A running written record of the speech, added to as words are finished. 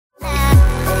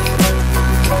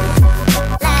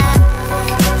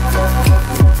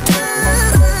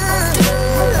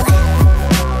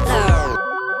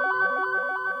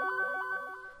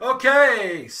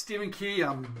Hey, Stephen Key,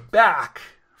 I'm back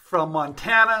from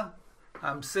Montana.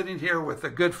 I'm sitting here with a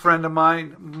good friend of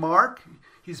mine, Mark.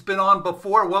 He's been on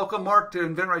before. Welcome, Mark, to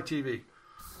InventRight TV.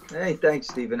 Hey, thanks,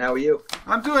 Stephen. How are you?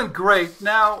 I'm doing great.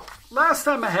 Now, last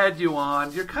time I had you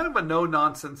on, you're kind of a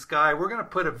no-nonsense guy. We're going to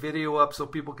put a video up so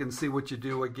people can see what you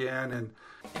do again. And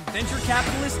venture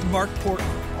capitalist Mark Portman.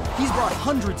 He's brought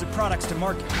hundreds of products to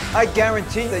market. I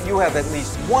guarantee that you have at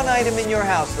least one item in your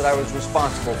house that I was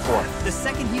responsible for. The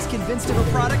second he's convinced of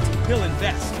a product, he'll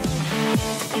invest.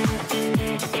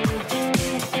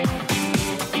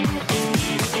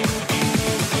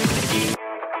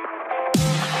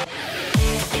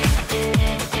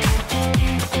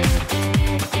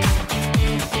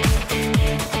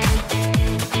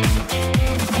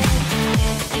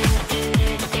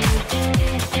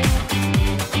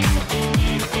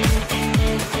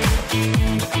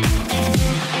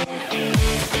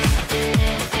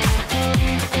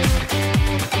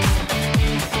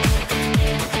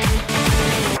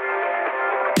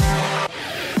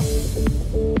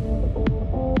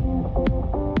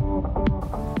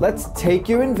 Let's take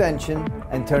your invention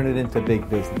and turn it into big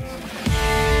business.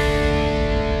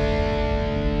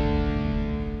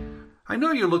 I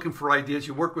know you're looking for ideas.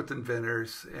 You work with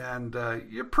inventors, and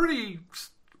you're pretty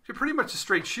much a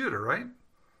straight shooter, right?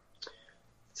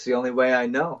 It's the only way I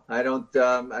know. I don't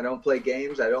play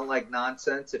games. I don't like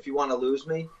nonsense. If you want to lose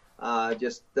me,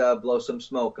 just blow some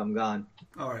smoke. I'm gone.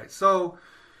 All right. So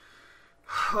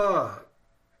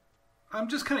I'm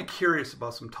just kind of curious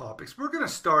about some topics. We're going to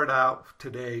start out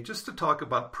today just to talk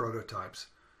about prototypes,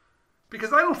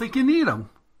 because I don't think you need them.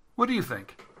 What do you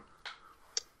think?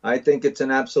 I think it's an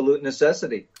absolute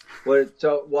necessity.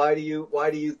 So why do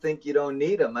you think you don't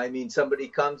need them? I mean, somebody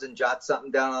comes and jots something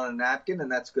down on a napkin,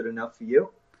 and that's good enough for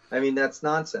you? I mean, that's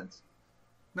nonsense.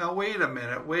 Now, wait a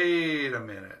minute.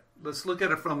 Let's look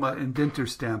at it from an inventor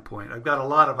standpoint. I've got a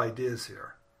lot of ideas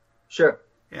here. Sure.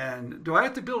 And do I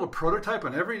have to build a prototype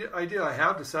on every idea I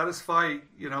have to satisfy,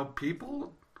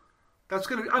 people? I'm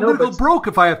going to go broke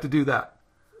if I have to do that.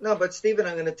 No, but Stephen,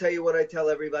 I'm going to tell you what I tell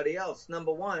everybody else.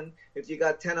 Number one, if you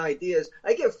got 10 ideas,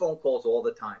 I get phone calls all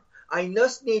the time. I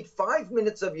just need 5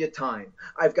 minutes of your time.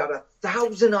 I've got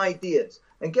 1,000 ideas.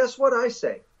 And guess what I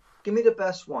say? Give me the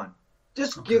best one.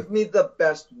 Just give me the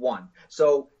best one.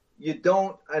 So you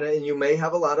don't, and you may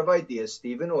have a lot of ideas,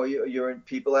 Stephen, or you're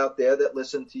people out there that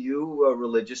listen to you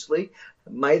religiously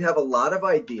might have a lot of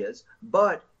ideas,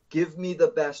 but give me the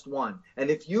best one. And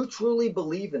if you truly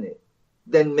believe in it,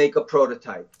 then make a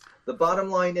prototype. The bottom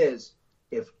line is,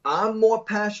 if I'm more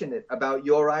passionate about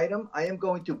your item, I am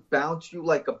going to bounce you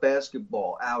like a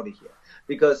basketball out of here,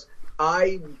 because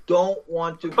I don't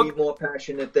want to be more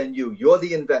passionate than you. You're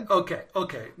the inventor.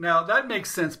 Okay. Now that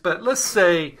makes sense, but let's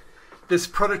say this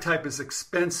prototype is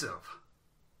expensive,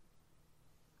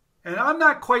 and I'm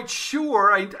not quite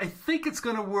sure. I think it's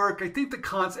going to work. I think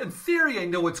in theory, I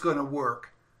know it's going to work.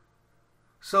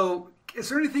 So is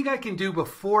there anything I can do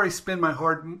before I spend my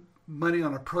hard money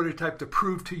on a prototype to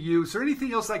prove to you? Is there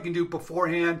anything else I can do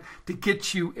beforehand to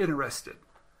get you interested?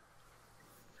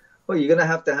 Well, you're going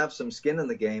to have some skin in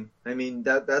the game. I mean,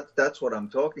 that's what I'm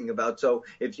talking about. So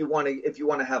if you want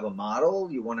to have a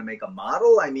model, you want to make a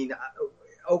model. I mean,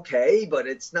 okay, but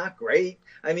it's not great.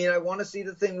 I mean, I want to see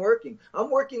the thing working. I'm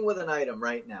working with an item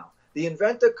right now. The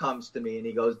inventor comes to me and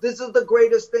he goes, "This is the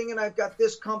greatest thing, and I've got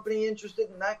this company interested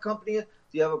in that company."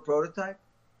 Do you have a prototype?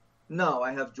 No,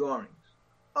 I have drawings.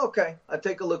 Okay, I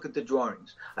take a look at the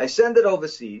drawings. I send it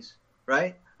overseas,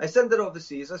 right? I said,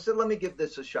 let me give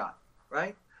this a shot,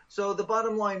 right? So the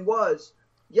bottom line was,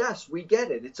 yes, we get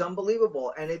it. It's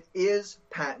unbelievable, and it is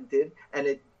patented, and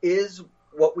it is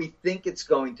what we think it's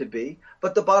going to be.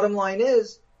 But the bottom line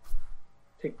is,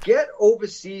 to get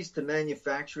overseas to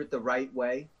manufacture it the right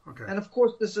way, and of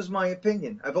course, this is my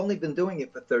opinion. I've only been doing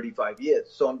it for 35 years,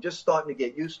 so I'm just starting to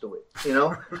get used to it,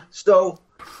 So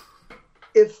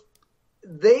if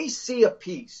they see a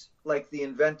piece like the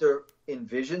inventor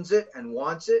envisions it and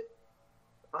wants it,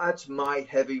 that's my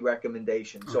heavy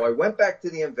recommendation. So I went back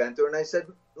to the inventor and I said,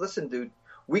 "Listen, dude,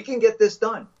 we can get this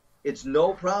done. It's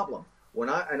no problem.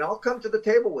 I'll come to the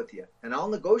table with you and I'll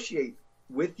negotiate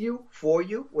with you, for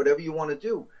you, whatever you want to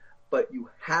do. But you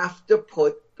have to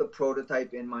put the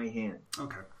prototype in my hand."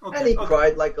 Okay. And he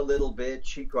cried like a little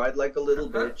bitch. He cried like a little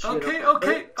bitch.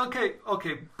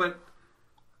 Okay. But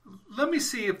let me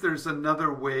see if there's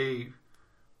another way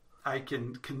I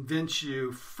can convince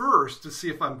you first to see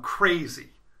if I'm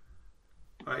crazy.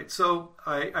 All right, so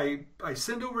I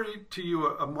send over to you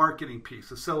a marketing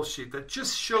piece, a sales sheet that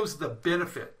just shows the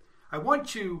benefit. I want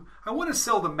to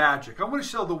sell the magic. I want to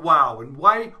sell the wow. And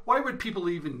why would people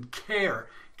even care?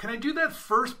 Can I do that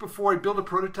first before I build a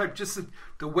prototype, just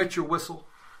to wet your whistle?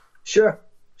 Sure,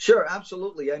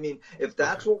 absolutely. I mean, if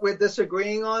that's what we're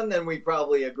disagreeing on, then we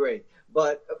probably agree.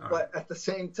 But at the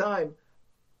same time,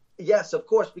 yes, of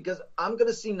course, because I'm going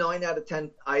to see 9 out of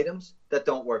 10 items that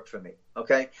don't work for me.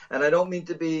 Okay, and I don't mean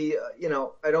to be,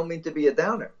 I don't mean to be a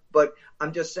downer, but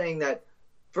I'm just saying that.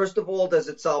 First of all, does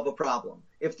it solve a problem?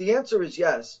 If the answer is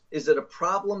yes, is it a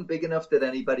problem big enough that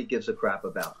anybody gives a crap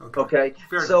about? Okay?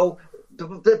 So,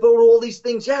 about all these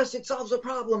things, yes, it solves a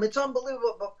problem. It's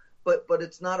unbelievable. But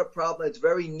it's not a problem. It's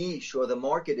very niche, or the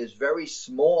market is very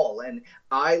small. And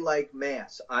I like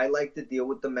mass. I like to deal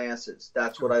with the masses.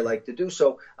 That's what I like to do.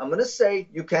 So I'm going to say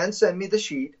you can send me the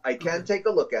sheet. I can take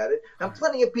a look at it. And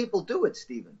plenty of people do it,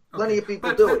 Stephen. Plenty of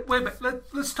people do it. Wait a minute.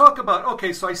 Let's talk about,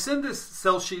 so I send this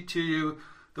sell sheet to you.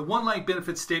 The one-line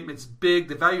benefit statement's big.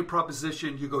 The value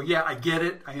proposition, you go, yeah, I get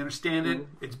it. I understand it.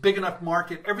 It's big enough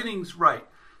market. Everything's right.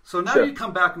 So now you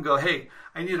come back and go, hey,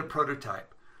 I need a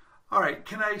prototype. All right,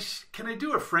 can I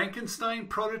do a Frankenstein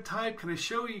prototype? Can I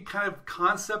show you kind of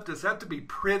concept? Does that have to be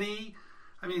pretty?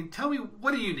 I mean, tell me,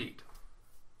 what do you need?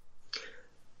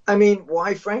 I mean,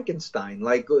 why Frankenstein?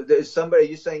 Like, there's somebody, are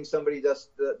you saying somebody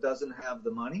doesn't have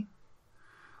the money?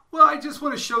 Well, I just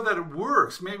want to show that it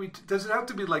works. Maybe, does it have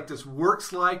to be like this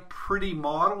works-like pretty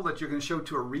model that you're going to show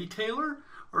to a retailer?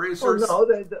 Or is there...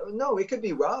 No, it could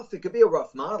be rough. It could be a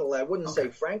rough model. I wouldn't say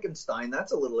Frankenstein.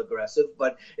 That's a little aggressive,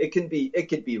 but it could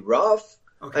be rough.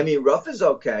 Okay. I mean, rough is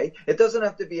okay. It doesn't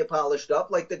have to be a polished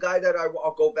up. Like the guy that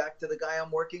I'll go back to the guy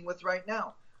I'm working with right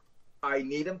now. I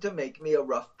need him to make me a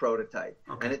rough prototype.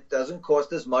 Okay. And it doesn't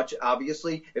cost as much.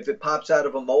 Obviously, if it pops out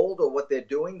of a mold or what they're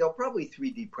doing, they'll probably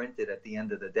 3D print it at the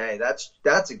end of the day.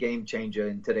 That's a game changer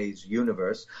in today's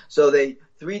universe. So they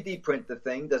 3D print the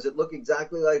thing. Does it look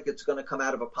exactly like it's going to come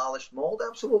out of a polished mold?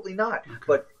 Absolutely not. Okay.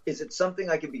 But is it something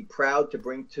I can be proud to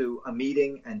bring to a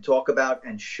meeting and talk about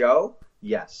and show?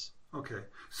 Yes. Okay.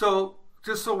 So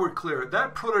just so we're clear,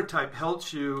 that prototype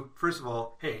helps you, first of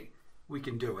all, hey, we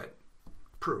can do it.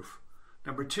 Proof.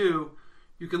 Number 2,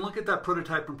 you can look at that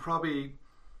prototype and probably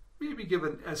maybe give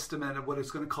an estimate of what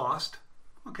it's going to cost.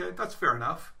 Okay, that's fair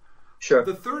enough. Sure.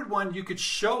 The third one, you could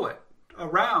show it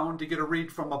around to get a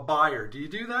read from a buyer. Do you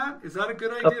do that? Is that a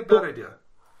good idea, bad idea?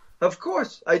 Of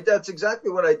course. That's exactly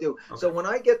what I do. Okay. So when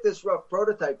I get this rough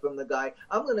prototype from the guy,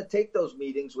 I'm going to take those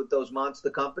meetings with those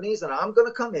monster companies, and I'm going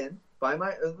to come in,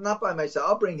 not by myself.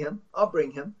 I'll bring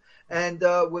him. And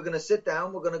we're going to sit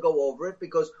down. We're going to go over it,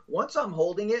 because once I'm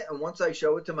holding it and once I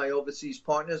show it to my overseas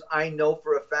partners, I know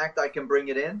for a fact I can bring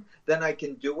it in. Then I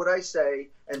can do what I say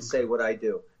and say what I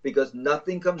do, because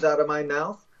nothing comes out of my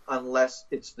mouth unless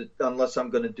I'm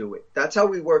going to do it. That's how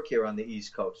we work here on the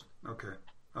East Coast. Okay.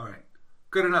 All right.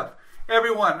 Good enough.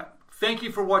 Everyone, thank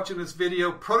you for watching this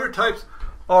video. Prototypes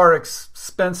are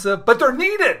expensive, but they're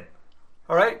needed.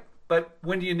 All right. But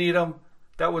when do you need them?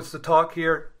 That was the talk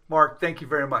here. Mark, thank you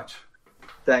very much.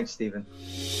 Thanks, Stephen.